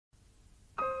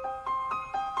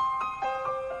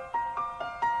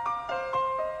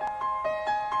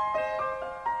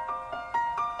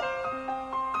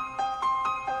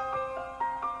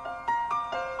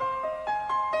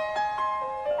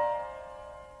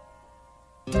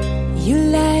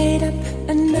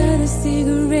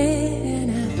cigarette and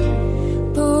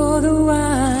I pour the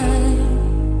wine.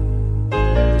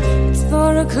 It's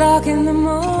 4 o'clock in the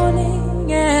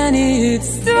morning and it's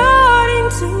starting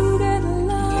to get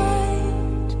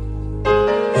light.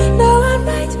 Now I'm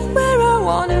right where I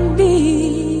wanna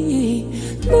be,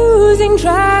 losing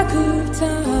track of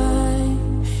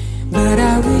time. But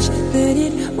I wish that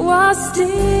it was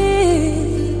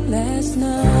still last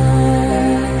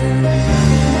night.